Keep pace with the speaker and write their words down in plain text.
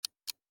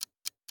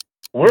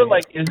We're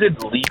like, is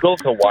it legal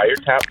to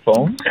wiretap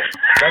phones?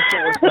 That's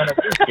what we're trying to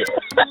do here.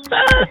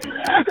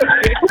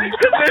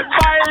 Because there's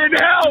fire in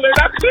hell. They're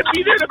not going to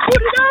be there to put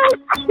it out.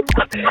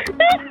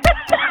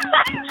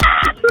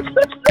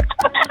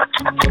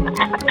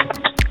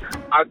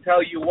 I'll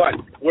tell you what.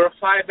 We're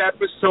 5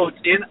 episodes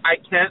in. I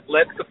can't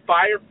let the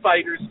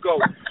firefighters go.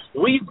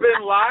 We've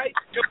been lied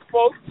to,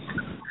 folks.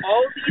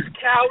 All these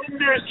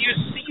calendars you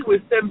see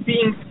with them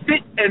being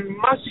fit and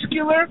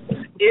muscular,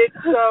 it's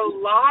a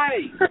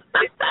lie.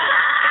 It's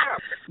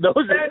a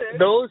scam.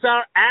 Those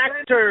are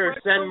actors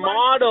and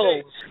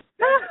models.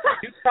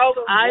 You tell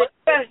them what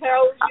the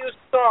hell you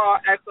saw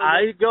at the...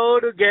 I go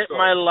to get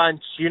my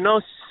lunch. 6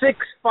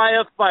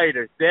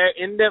 firefighters. They're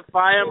in their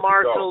fire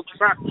marshal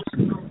trucks.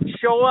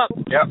 Show up.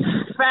 Yep.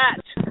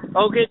 Fat.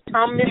 Okay,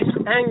 tummy's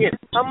hanging.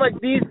 I'm like,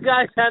 these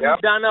guys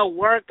haven't done a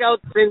workout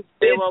since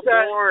they were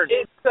born.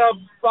 It's a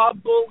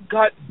bubble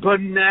gut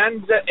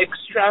bonanza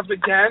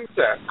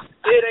extravaganza.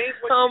 It ain't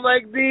what I'm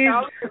like,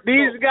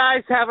 these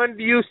guys haven't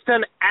used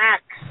an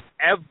axe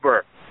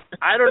ever.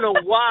 I don't know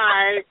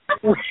why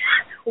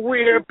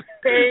we're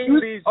paying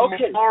these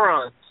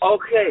morons.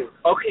 Okay,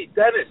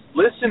 Dennis,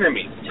 listen to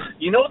me.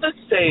 You know the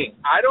saying,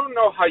 I don't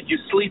know how you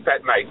sleep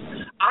at night.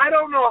 I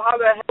don't know how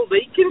the hell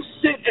they can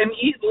sit and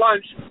eat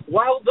lunch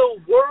while the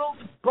world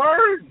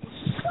burns.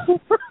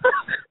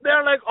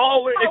 They're like,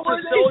 it's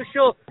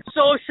a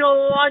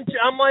social lunch.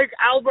 I'm like,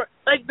 Albert,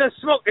 like the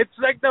smoke. It's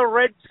like the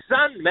red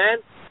sun, man.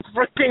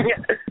 Freaking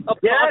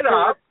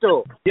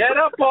Get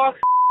up off.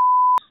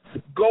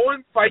 Go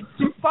and fight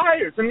some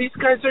fires. And these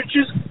guys are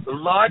just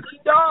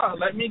la-di-da.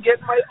 Let me get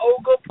my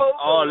Ogopogo.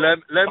 Oh,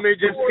 let me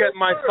just get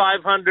my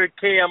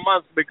 $500K a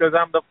month because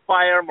I'm the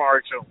fire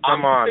marshal.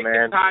 Come on,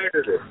 man. I'm tired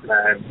of this,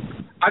 man.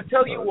 I'll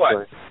tell you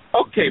what.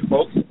 Okay,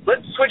 folks,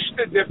 let's switch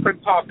to a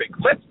different topic.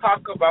 Let's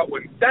talk about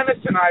when Dennis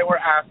and I were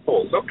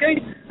assholes,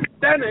 okay?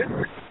 Dennis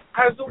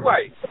has a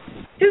wife.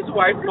 His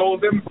wife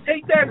told him,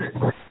 hey, Dennis,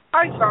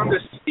 I found a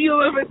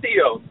steal of a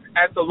deal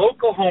at the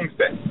local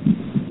homestead.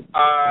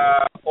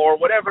 Or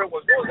whatever it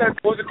was.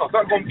 What was it called?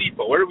 Not Home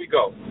Depot. Where do we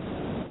go?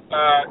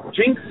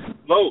 Jinx?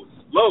 Lowe's.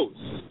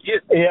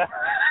 Yes. Yeah.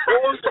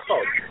 What was it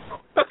called?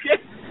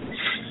 Okay.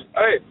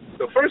 All right.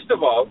 So first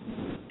of all,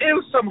 it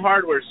was some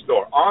hardware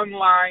store.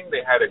 Online,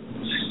 they had a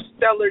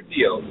stellar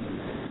deal.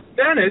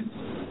 Dennis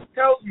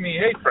tells me,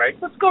 hey, Frank,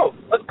 let's go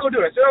do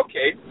it. I said,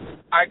 okay.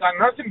 I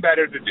got nothing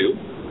better to do.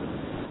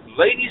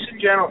 Ladies and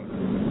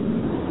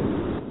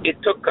gentlemen, it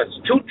took us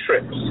 2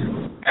 trips.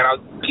 And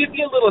I'll give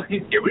you a little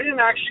hint here. We didn't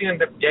actually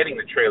end up getting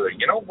the trailer.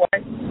 You know why?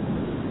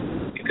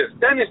 Because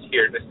Dennis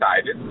here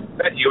decided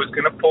that he was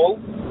going to pull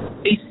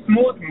a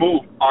smooth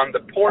move on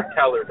the poor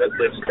teller that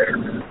lives there.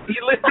 He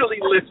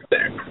literally lives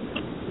there.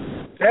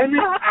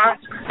 Dennis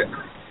asks him,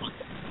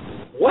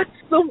 what's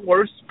the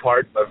worst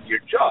part of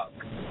your job?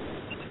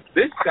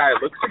 This guy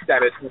looks at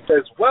Dennis and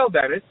says, well,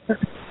 Dennis,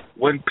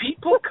 when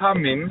people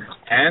come in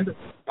and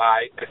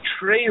buy a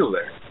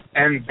trailer,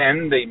 and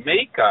then they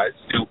make us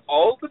do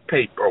all the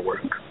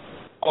paperwork,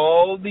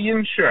 all the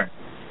insurance,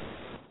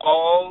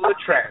 all the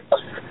transfer,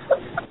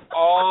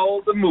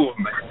 all the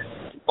movement,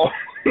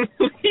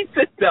 only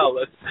to tell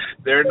us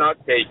they're not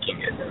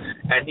taking it.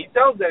 And he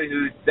tells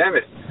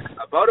Dennis,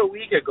 about a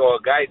week ago, a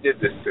guy did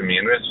this to me,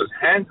 and this was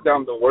hands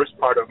down the worst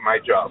part of my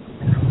job.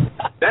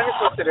 Dennis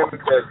looks at him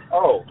and says,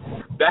 oh,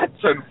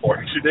 that's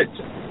unfortunate.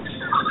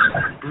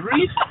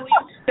 Briefly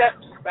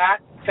steps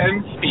back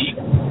 10 feet,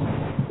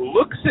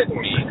 looks at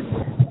me,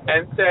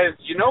 and says,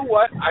 you know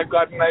what, I've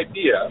got an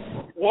idea.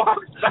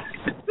 Walks back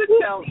to the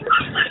teller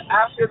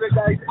after the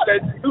guy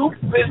spent 2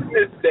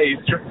 business days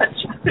trying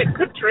to pick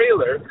a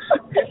trailer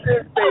in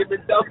his name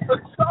and tells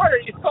him,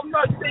 sorry, I'm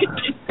not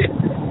taking it.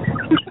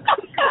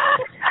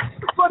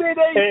 But it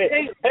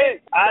ain't. Hey,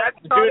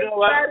 that's not as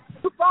bad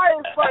as the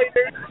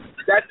firefighters.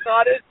 That's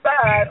not as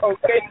bad,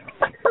 okay?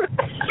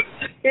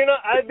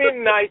 I've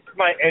been nice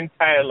my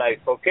entire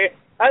life, okay?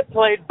 I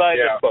played by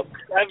the book.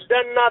 I've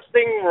done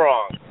nothing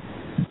wrong.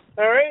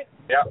 All right?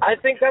 Yeah. I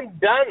think I'm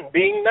done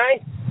being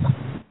nice.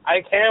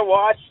 I can't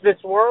watch this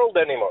world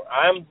anymore.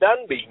 I'm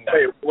done being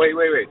nice. Wait.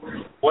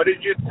 What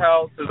did you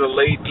tell to the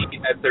lady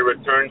at the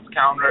returns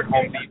counter at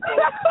Home Depot?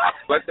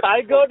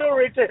 I go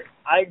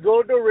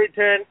to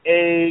return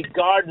a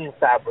garden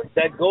fabric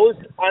that goes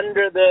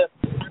under the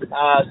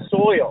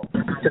soil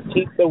to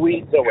keep the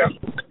weeds away.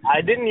 Yeah.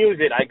 I didn't use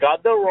it. I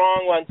got the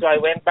wrong one, so I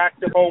went back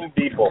to Home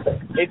Depot.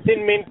 It's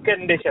in mint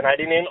condition. I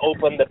didn't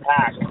open the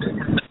pack.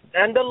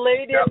 And the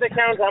lady at the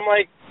counter, I'm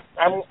like,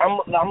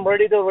 I'm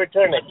ready to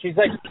return it. She's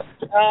like,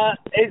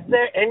 is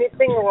there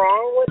anything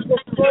wrong with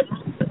this foot?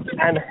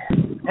 And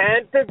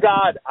hand to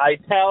God, I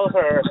tell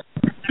her,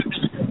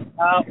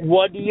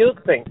 what do you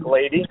think,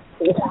 lady?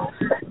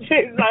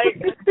 She's like,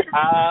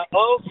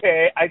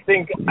 okay,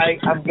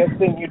 I'm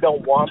guessing you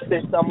don't want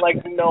this. I'm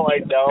like, no, I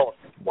don't.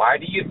 Why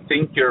do you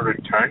think you're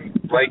returning?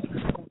 Like,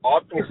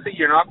 obviously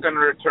you're not going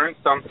to return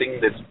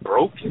something that's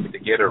broken to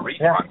get a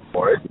refund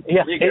for it.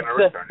 Yeah, you're going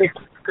to return it.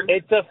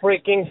 It's a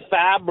freaking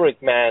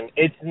fabric, man.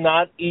 It's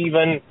not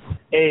even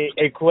a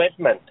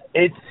equipment.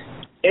 It's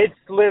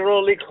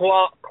literally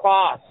cloth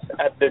cross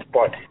at this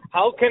point.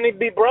 How can it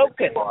be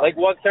broken? Like,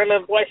 what kind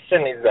of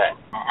question is that?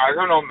 I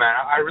don't know, man.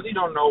 I really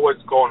don't know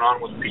what's going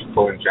on with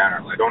people in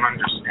general. I don't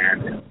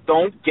understand it.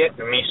 Don't get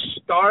me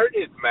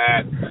started,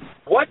 man.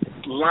 What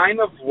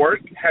line of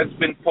work has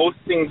been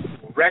posting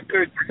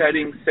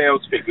record-setting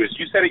sales figures?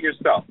 You said it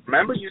yourself.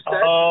 Remember you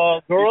said?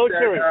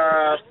 Groceries.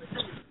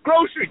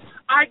 Groceries.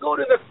 I go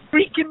to the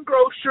freaking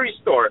grocery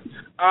store,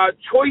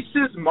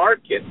 Choices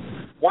Market.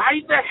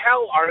 Why the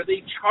hell are they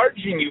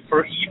charging you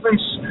for even...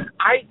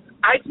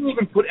 I didn't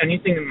even put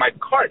anything in my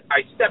cart.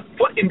 I stepped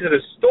foot into the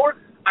store.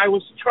 I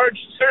was charged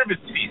service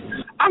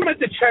fees. I'm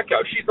at the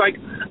checkout. She's like,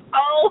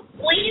 "Oh,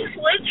 we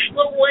switched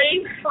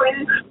away from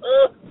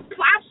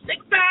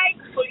plastic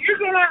bags, so you're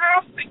going to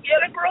have to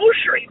get a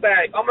grocery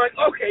bag." I'm like,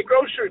 "Okay,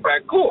 grocery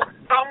bag. Cool.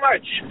 How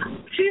much?"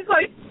 She's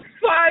like,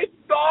 $5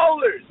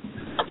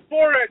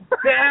 for a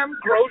damn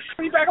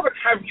grocery bag. I'm like,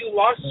 "Have you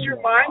lost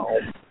your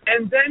mind?"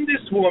 And then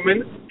this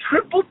woman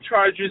triple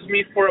charges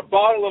me for a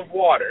bottle of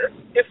water.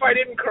 If I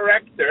didn't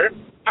correct her,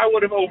 I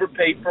would have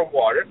overpaid for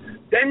water.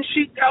 Then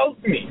she tells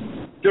me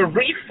the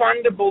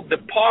refundable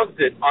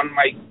deposit on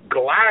my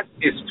glass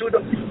is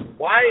 $2.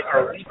 Why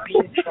are we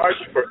being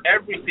charged for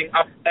everything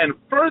up? And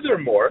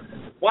furthermore,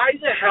 why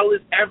the hell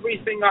is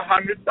everything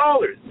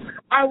 $100?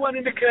 I went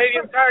into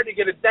Canadian Tire to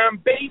get a damn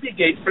baby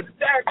gate for the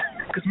deck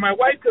because my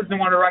wife doesn't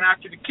want to run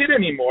after the kid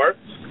anymore.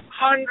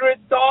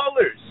 $100.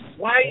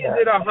 Why is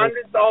it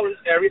 $100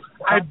 every?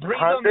 I breathe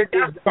on the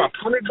gas pump.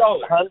 $100.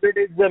 100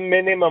 is the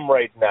minimum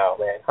right now,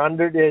 man.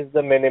 100 is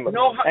the minimum.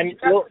 No, and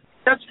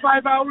that's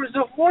 5 hours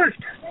of work.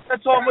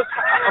 That's almost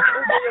a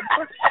full day of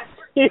work.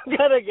 You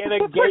gotta get a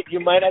gate. You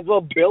might as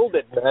well build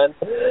it, man.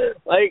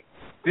 Like,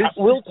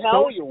 we'll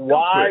tell you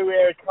why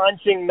we're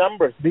crunching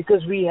numbers,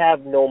 because we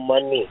have no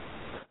money.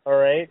 All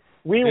right,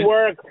 we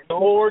work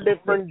 4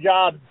 different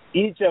jobs,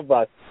 each of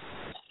us,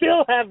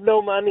 still have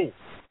no money.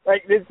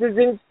 Like, this is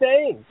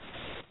insane.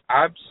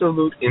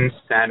 Absolute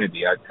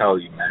insanity, I tell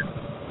you, man.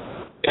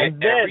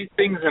 And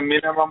everything's a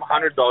minimum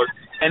 $100,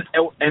 and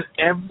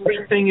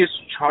everything is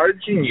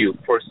charging you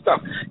for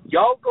stuff.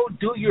 Y'all go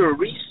do your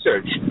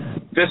research.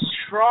 The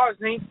straws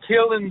ain't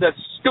killing the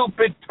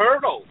stupid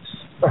turtles.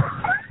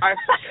 A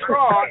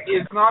straw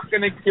is not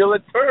going to kill a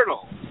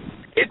turtle.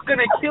 It's going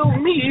to kill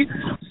me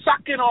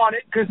sucking on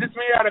it because it's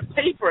made out of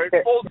paper.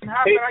 It folds in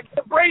half and I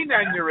get a brain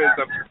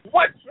aneurysm.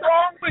 What's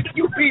wrong with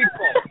you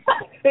people?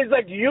 It's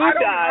like, you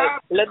die,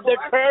 let the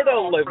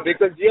turtle live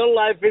because your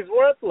life is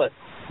worthless.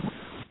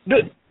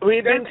 Dude,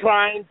 we've been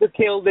trying to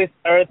kill this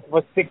earth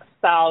for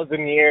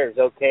 6,000 years,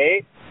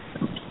 okay?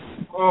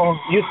 Oh,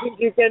 you think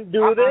you can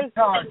do this?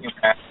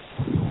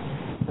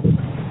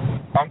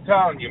 I'm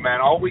telling you, man.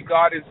 All we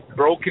got is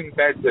broken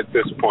beds at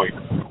this point.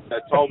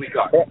 That's all we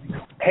got.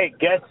 Hey,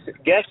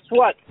 guess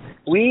what?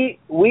 We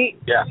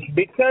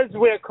because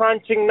we're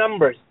crunching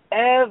numbers,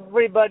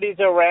 everybody's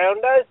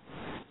around us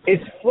is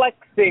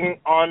flexing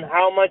on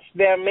how much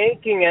they're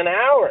making an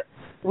hour.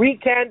 We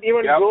can't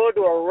even go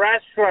to a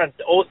restaurant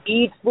or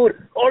eat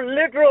food or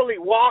literally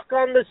walk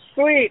on the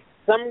street.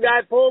 Some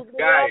guy pulled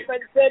me up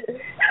and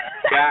said...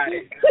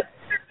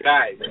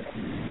 Guys,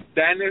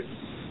 Dennis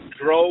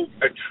drove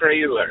a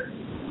trailer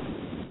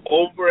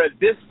over a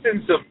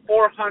distance of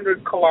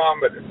 400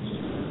 kilometers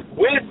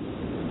with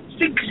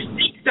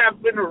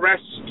 67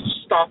 rest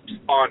stops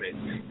on it.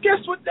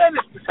 Guess what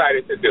Dennis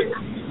decided to do?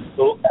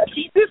 So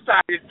he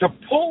decided to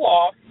pull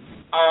off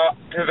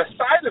to the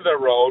side of the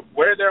road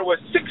where there was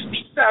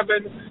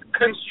 67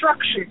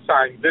 construction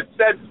signs that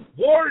said,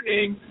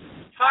 "Warning,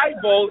 high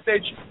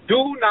voltage,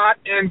 do not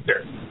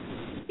enter."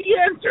 He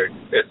entered.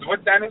 This is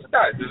what Dennis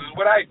does. This is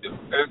what I do.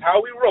 This is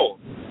how we roll.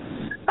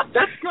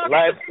 That's not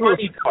the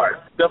funny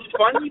part. The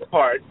funny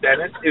part,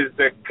 Dennis, is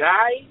the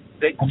guy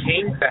that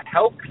came to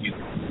help you.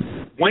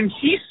 When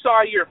he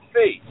saw your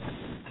face,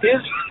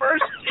 his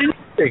first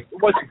instinct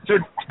was to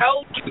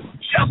tell you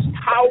just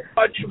how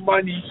much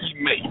money he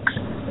makes.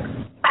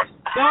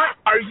 Not,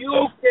 "Are you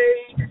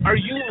okay? Are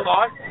you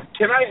lost?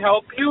 Can I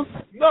help you?"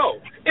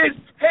 No. It's,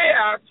 "Hey,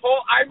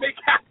 asshole, I make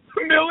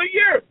 $500,000 a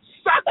year.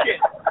 Suck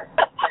it."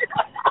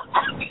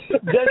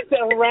 Just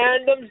a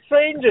random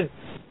strangers.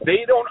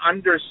 They don't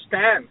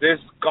understand. This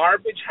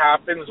garbage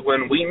happens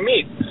when we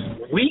meet.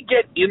 We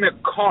get in a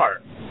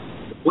car.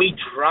 We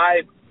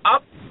drive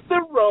up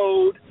the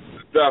road,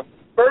 the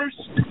first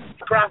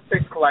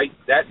traffic light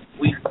that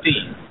we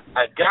see.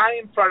 A guy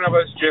in front of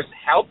us just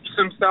helps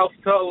himself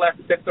to the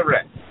left at the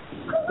red.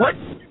 What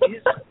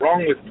is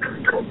wrong with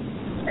people?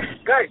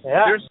 Guys,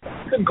 there's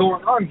something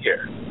going on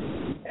here.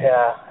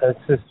 Yeah,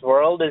 this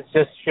world is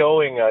just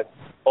showing us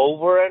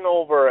over and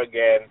over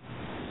again.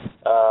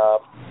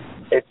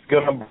 It's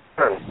gonna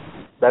burn.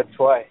 That's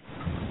why.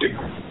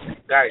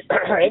 Guys,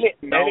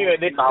 anyway,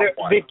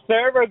 the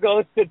server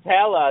goes to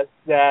tell us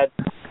that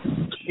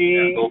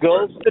she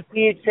goes to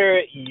teach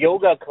her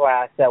yoga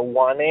class at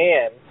 1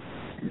 a.m.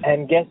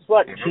 And guess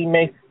what? She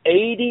makes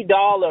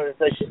 $80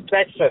 a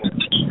session.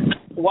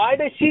 Why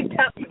does she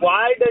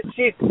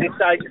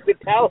decide to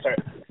tell her?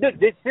 Dude,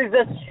 this is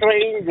a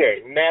stranger,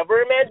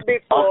 never met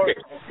before.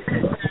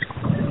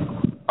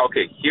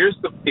 Okay, here's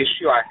the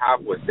issue I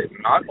have with it.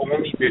 Not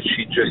only did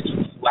she just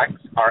flex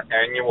our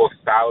annual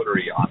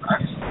salary on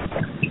us,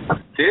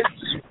 this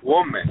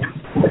woman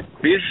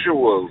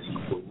visually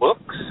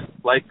looks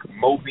like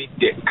Moby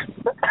Dick.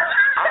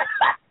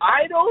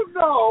 I don't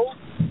know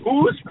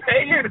who's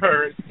paying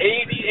her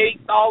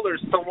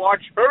 $88 to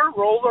watch her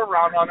roll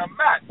around on a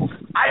mat.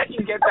 I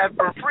can get that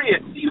for free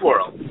at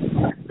SeaWorld.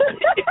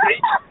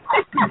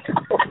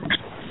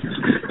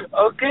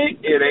 Okay,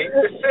 it ain't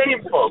the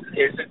same, folks.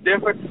 It's a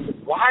different.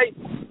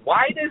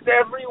 Why does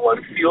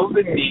everyone feel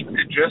the need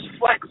to just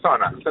flex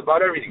on us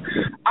about everything?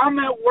 I'm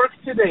at work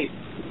today,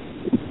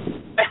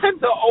 and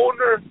the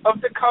owner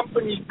of the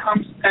company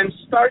comes and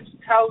starts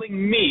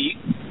telling me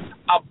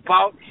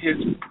about his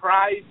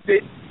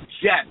private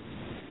jet.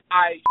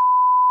 I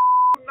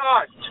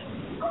not.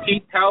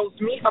 He tells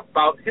me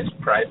about his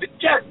private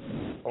jet.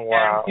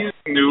 Wow. And his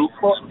new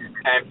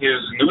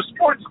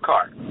sports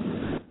car.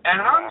 And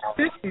I'm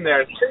sitting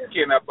there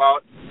thinking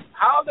about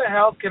how the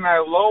hell can I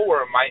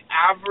lower my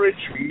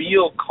average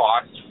meal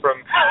cost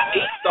from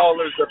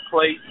 $8 a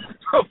plate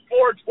to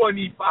 $4.25.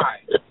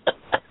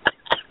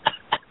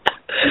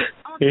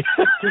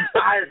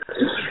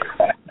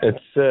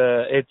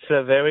 It's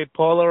a very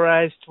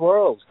polarized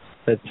world.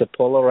 It's a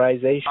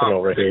polarization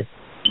over here.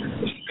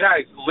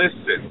 Guys,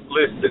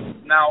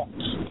 listen. Now,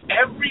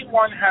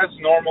 everyone has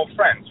normal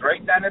friends, right,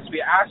 Dennis?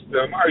 We asked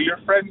them, are your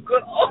friends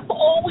good?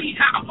 Oh, we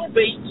have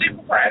amazing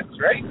friends,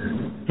 right?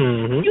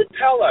 Mm-hmm. You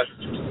tell us,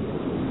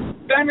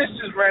 Dennis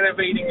is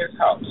renovating his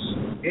house.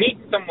 Needs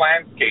some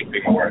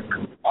landscaping work.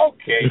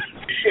 Okay,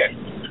 shit.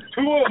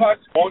 Two of us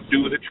won't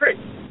do the trick.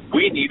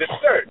 We need a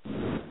third.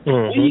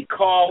 Mm-hmm. We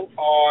call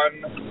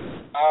on,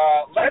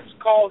 let's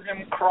call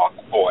him Croc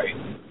Boy,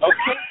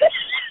 okay?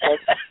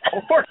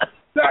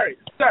 Sorry,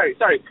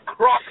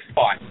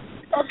 Crocbot.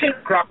 Okay,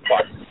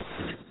 Crocbot.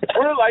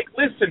 We're like,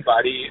 listen,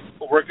 buddy,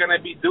 we're going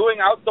to be doing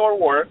outdoor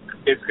work.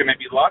 It's going to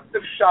be lots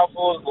of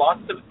shovels,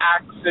 lots of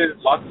axes,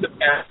 lots of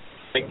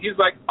everything. He's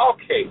like,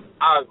 okay,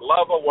 I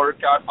love a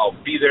workout. I'll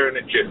be there in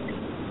a jiffy.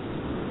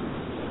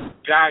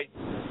 Guy,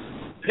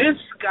 this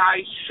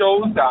guy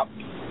shows up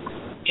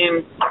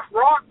in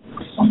Crocs,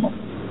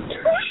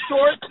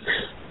 shorts,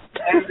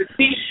 and the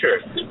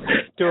T-shirt.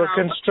 To a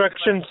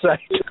construction site.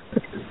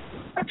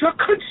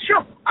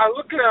 I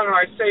look at him and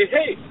I say,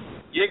 hey,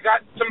 you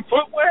got some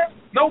footwear?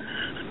 Nope.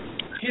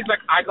 He's like,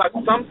 I got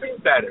something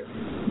better.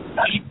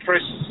 He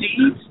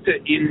proceeds to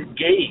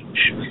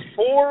engage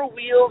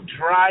four-wheel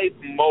drive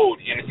mode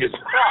in his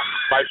Crocs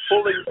by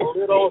pulling the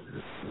little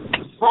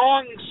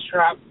thong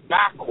strap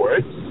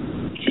backwards.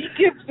 He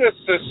gives us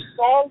a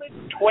solid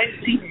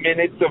 20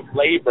 minutes of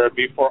labor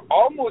before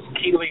almost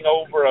keeling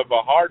over of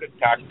a heart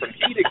attack from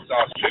heat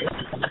exhaustion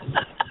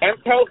and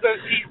tells us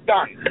he's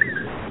done.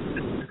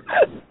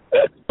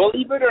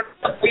 Believe it or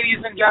not,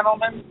 ladies and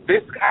gentlemen,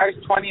 this guy's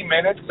 20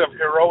 minutes of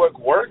heroic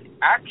work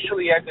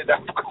actually ended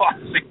up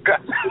costing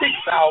us 6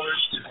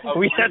 hours.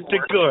 We had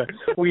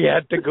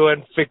to go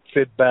and fix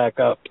it back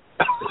up.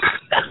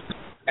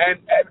 and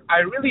I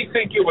really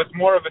think it was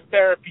more of a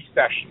therapy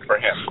session for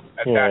him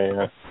at that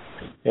point.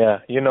 Yeah,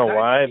 you know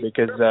why?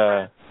 Because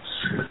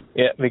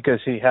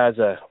he has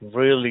a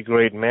really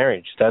great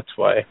marriage. That's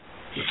why.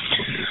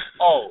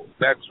 Oh,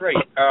 that's right.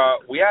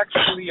 We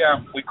actually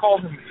we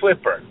called him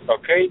Flipper.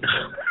 Okay.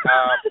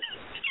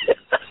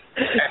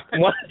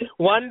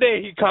 One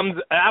day he comes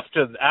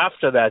after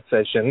that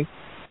session.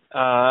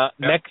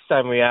 Next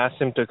time we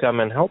asked him to come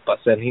and help us,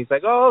 and he's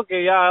like, "Oh,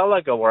 okay, yeah, I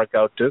like a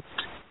workout too."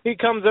 He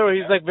comes over.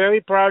 He's like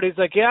very proud. He's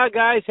like, "Yeah,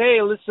 guys,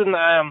 hey, listen,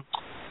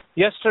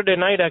 yesterday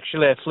night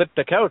actually I flipped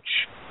the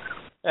couch."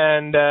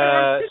 And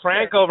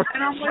Frank over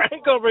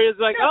is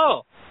like,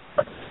 "Oh,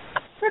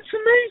 that's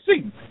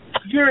amazing.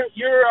 You're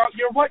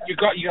what? You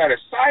got a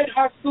side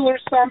hustle or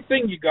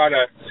something? You got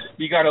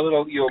a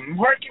little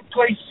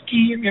marketplace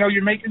scheme.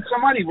 You're making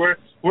some money. We're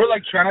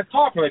like trying to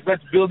talk. We're like,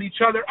 let's build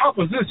each other up.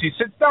 What's this?" He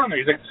sits down there.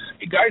 He's like,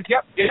 "Hey guys,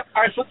 yep,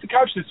 I flipped the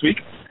couch this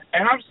week."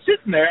 And I'm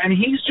sitting there, and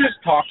he's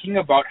just talking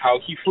about how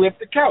he flipped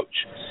the couch.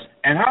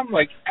 And I'm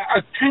like,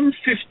 10,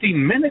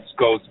 15 minutes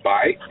goes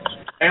by,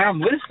 and I'm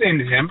listening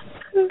to him,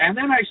 and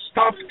then I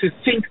stop to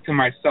think to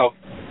myself,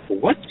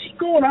 what's he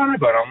going on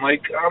about? I'm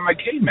like,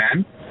 hey,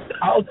 man,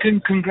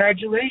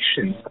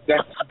 congratulations.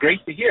 That's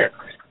great to hear.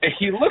 And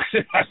he looks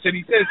at us, and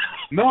he says,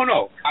 no,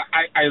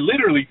 I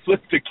literally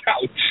flipped the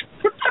couch.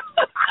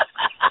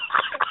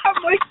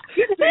 I'm like,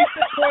 this ain't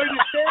the point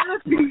of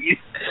therapy.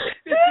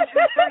 This is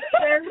reverse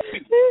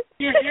therapy.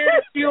 You're here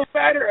to feel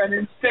better, and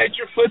instead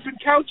you're flipping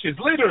couches,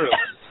 literally.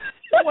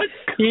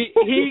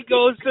 He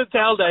goes to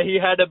tell that he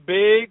had a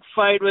big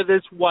fight with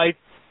his wife,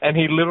 and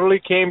he literally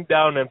came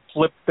down and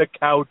flipped the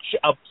couch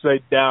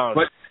upside down.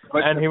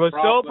 And he was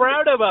so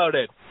proud about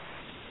it.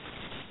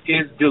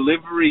 His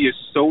delivery is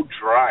so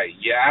dry,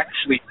 you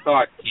actually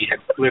thought he had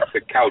flipped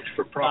the couch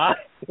for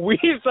profit. We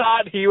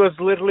thought he was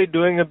literally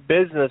doing a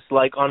business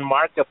like on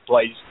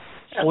Marketplace,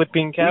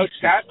 flipping couches.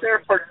 We sat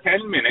there for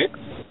 10 minutes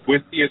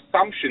with the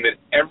assumption that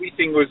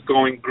everything was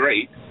going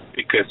great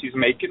because he's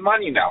making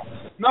money now.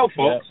 No,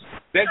 folks.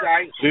 That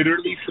guy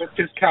literally flipped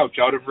his couch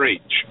out of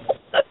rage.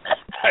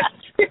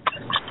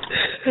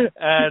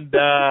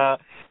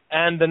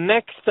 And the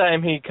next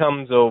time he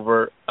comes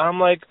over, I'm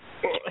like,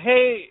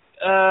 hey,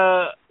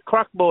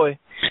 Croc boy,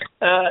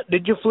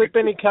 did you flip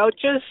any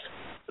couches?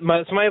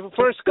 It's my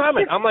first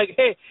comment. I'm like,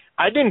 hey,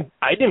 I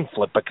didn't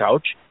flip a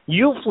couch.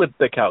 You flipped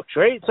the couch,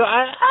 right? So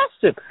I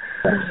asked him.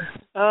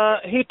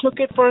 He took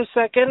it for a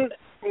second.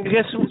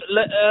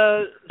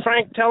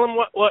 Frank, tell him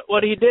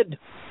what he did.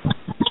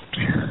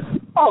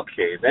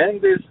 Okay, then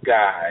this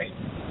guy,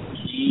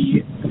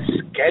 he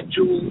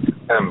scheduled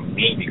a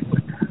meeting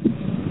with us.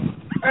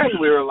 And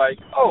we were like,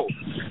 oh,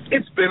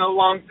 it's been a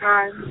long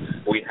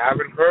time. We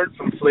haven't heard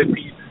from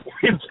Flippy.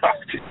 We've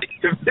talked to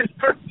him in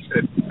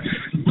person.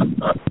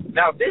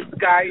 Now, this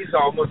guy is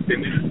almost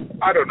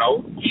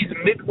he's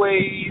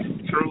midway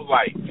through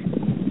life.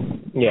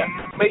 Yeah.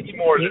 Maybe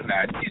more than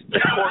that. He's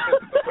quarter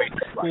of the way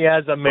through life. He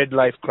has a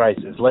midlife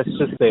crisis. Let's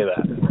just say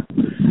that.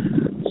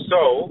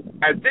 So,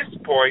 at this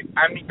point,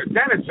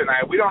 Dennis and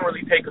I, we don't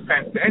really take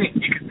offense to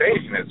anything. You can say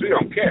anything to us. We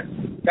don't care.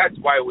 That's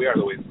why we are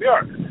the way we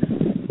are.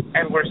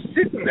 And we're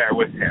sitting there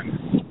with him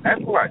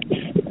at lunch,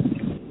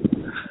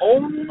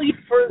 only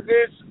for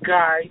this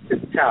guy to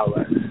tell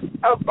us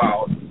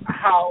about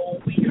how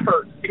we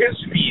hurt his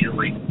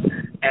feelings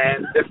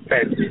and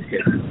defended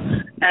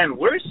him. And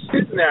we're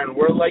sitting there and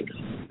we're like,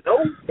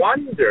 no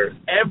wonder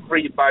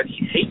everybody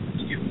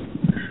hates you,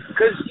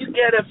 because you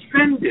get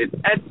offended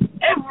at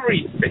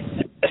everything.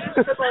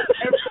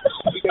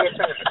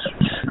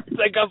 It's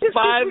like a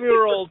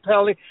 5-year-old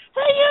telling,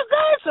 hey, you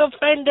guys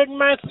offended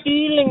my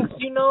feelings.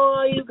 You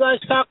know, you guys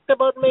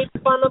made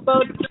fun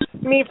about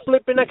me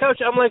flipping a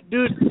couch. I'm like,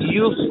 dude,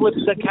 you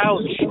flipped the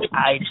couch.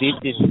 I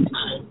didn't.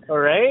 All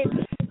right?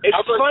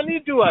 It's funny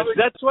to us.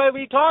 That's why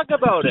we talk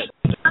about it.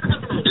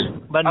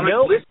 But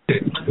no.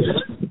 Listen,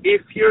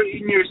 if you're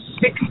in your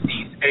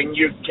 60s and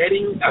you're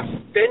getting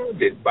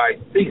offended by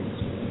things,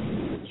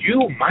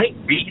 you might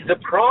be the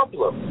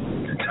problem.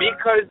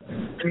 Because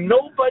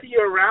nobody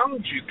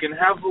around you can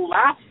have a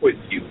laugh with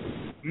you.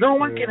 No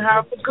one can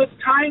have a good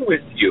time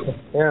with you.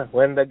 Yeah,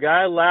 when the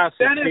guy laughs,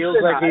 it feels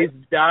like he's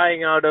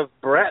dying out of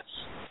breath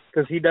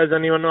because he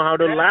doesn't even know how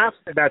to laugh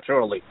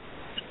naturally.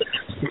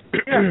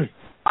 Yeah.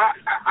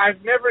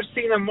 I've never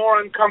seen a more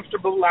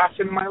uncomfortable laugh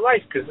in my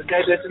life because the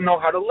guy doesn't know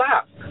how to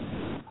laugh.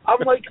 I'm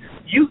like,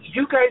 you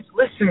guys,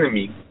 listen to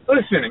me.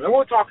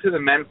 We'll talk to the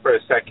men for a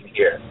second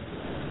here.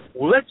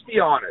 Let's be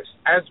honest.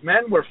 As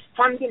men, we're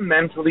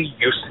fundamentally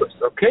useless.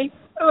 Okay?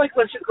 Like,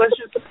 let's just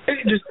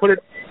put it.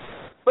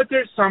 But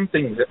there's some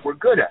things that we're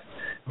good at.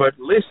 But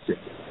listen,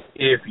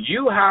 if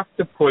you have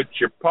to put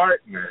your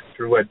partner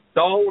through a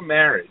dull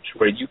marriage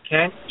where you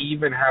can't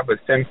even have a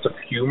sense of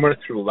humor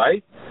through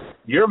life,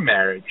 your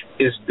marriage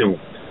is doomed.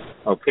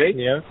 Okay?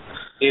 Yeah.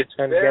 It's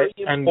very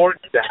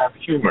important to have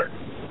humor.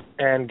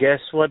 And guess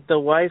what the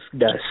wife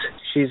does?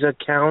 She's a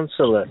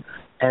counselor,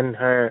 and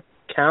her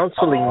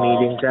counseling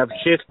meetings have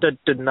shifted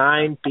to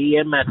 9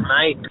 p.m. at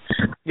night.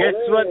 Guess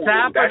what's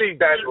happening?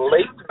 That's that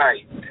late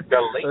night.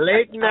 The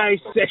late night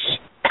session.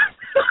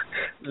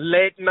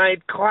 Late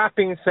night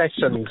clapping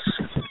sessions.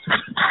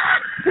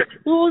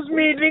 Who's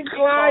meeting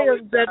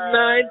clients at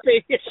 9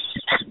 p.m.?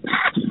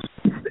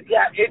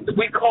 Yeah,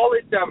 we call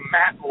it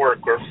mat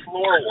work or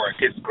floor work.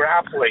 It's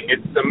grappling.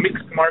 It's the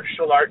mixed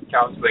martial art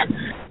counseling.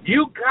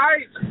 You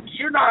guys,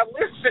 you're not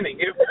listening.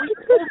 If we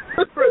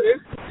flip for this,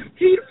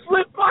 he'd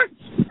flip us.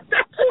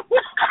 That's what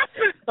would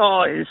happen.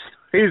 Oh,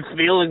 his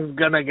feelings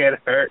gonna get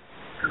hurt.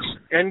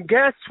 And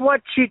guess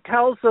what she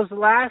tells us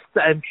last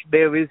time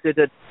they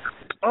visited?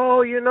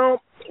 Oh, you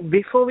know,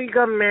 before we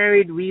got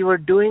married, we were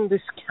doing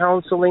this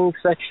counseling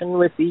session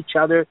with each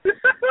other,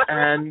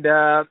 and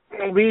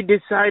we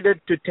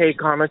decided to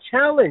take on a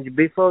challenge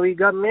before we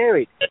got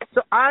married.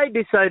 So I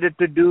decided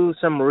to do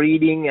some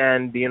reading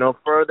and,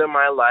 further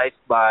my life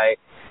by,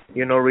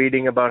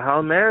 reading about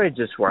how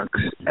marriages works.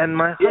 And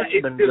my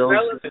husband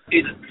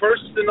it's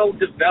personal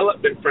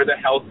development for the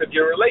health of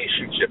your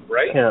relationship,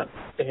 right?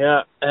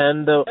 Yeah.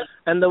 And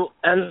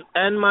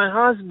my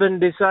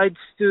husband decides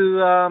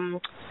to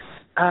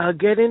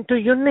get into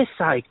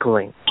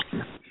unicycling.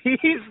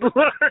 He's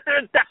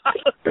learned how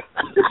to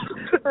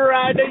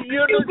ride a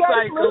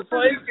unicycle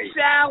for a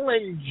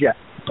challenge.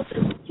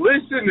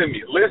 Listen to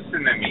me.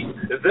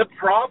 The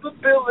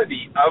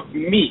probability of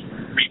me,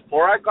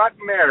 before I got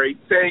married,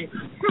 saying,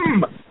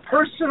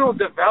 personal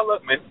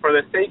development for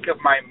the sake of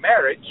my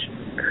marriage,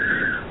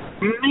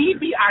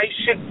 maybe I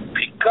should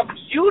pick up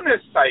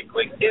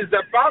unicycling, is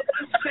about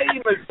the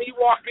same as me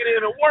walking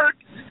into work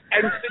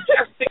and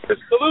suggesting the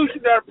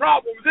solution to our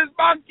problems is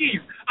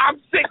monkeys.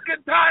 I'm sick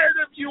and tired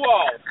of you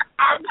all.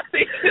 I'm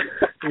sick and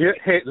tired.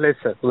 Hey,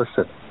 listen.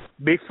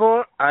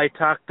 Before I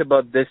talked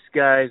about this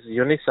guy's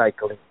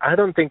unicycling, I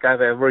don't think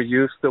I've ever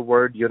used the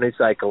word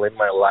unicycle in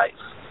my life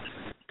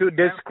to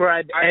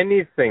describe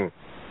anything.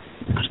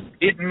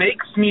 It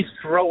makes me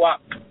throw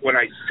up when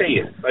I say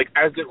it. Like,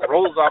 as it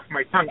rolls off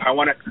my tongue, I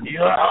want to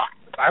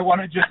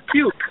just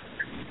puke.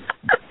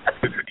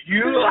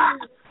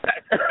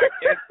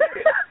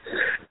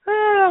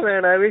 Oh,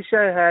 man, I wish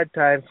I had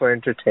time for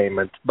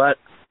entertainment. But,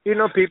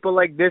 people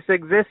like this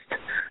exist,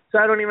 so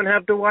I don't even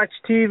have to watch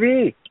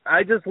TV.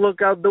 I just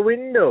look out the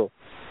window.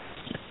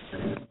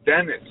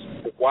 Dennis,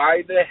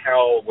 why the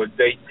hell would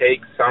they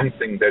take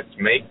something that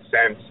makes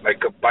sense,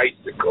 like a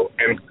bicycle,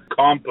 and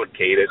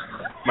complicate it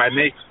by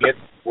making it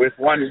with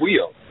one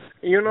wheel?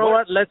 You know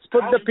what? Let's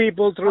put the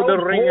people through the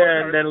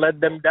ringer and then let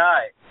them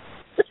die.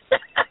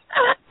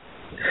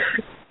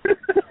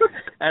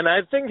 And I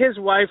think his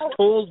wife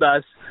told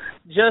us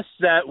just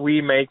that we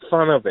make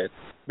fun of it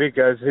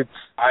because it's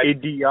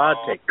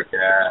idiotic.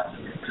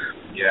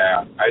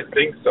 Yeah, I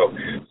think so.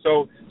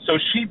 So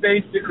she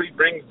basically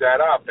brings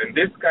that up, and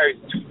this guy's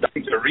too dumb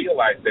to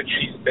realize that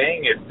she's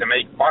saying it to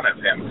make fun of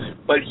him,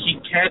 but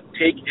he can't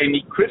take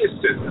any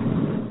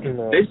criticism.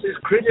 No.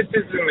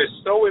 Criticism is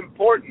so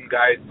important,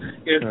 guys,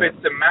 if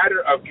it's a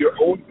matter of your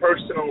own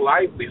personal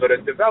livelihood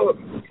and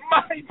development.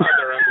 My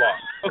mother-in-law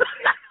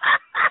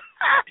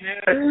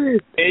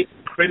can't take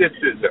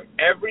criticism.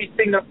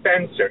 Everything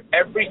offends her.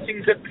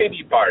 Everything's a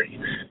pity party.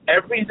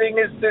 Everything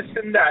is this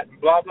and that,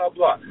 blah, blah,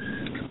 blah.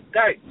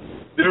 Guys,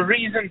 the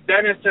reason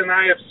Dennis and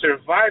I have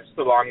survived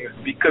so long is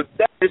because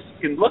Dennis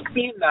can look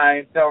me in the eye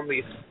and tell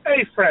me,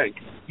 hey, Frank,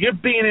 you're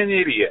being an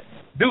idiot.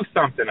 Do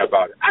something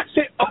about it. I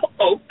say,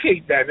 oh,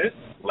 okay, Dennis,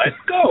 let's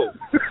go.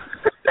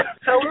 That's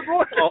how it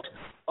works.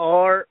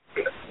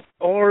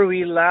 Or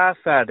we laugh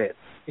at it.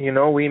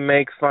 We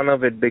make fun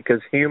of it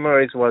because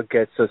humor is what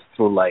gets us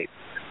through life.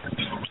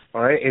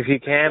 All right? If you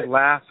can't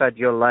laugh at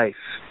your life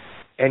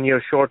and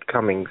your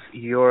shortcomings,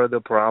 you're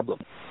the problem.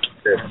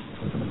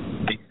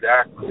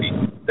 Exactly.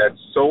 That's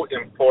so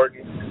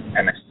important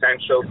and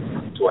essential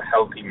to a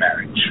healthy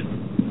marriage.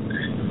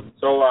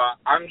 So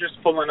I'm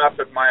just pulling up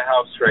at my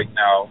house right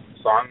now,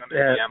 so I'm going to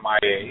be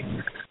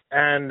MIA.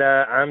 And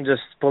I'm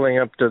just pulling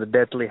up to the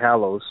Deathly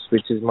Hallows,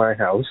 which is my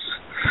house.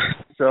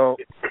 So,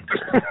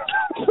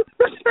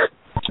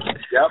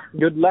 yep.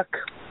 Good luck.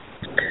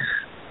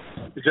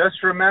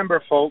 Just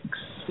remember, folks,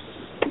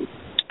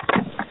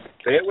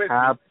 say it with me.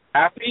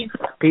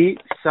 Happy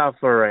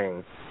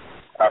suffering.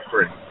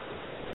 Suffering.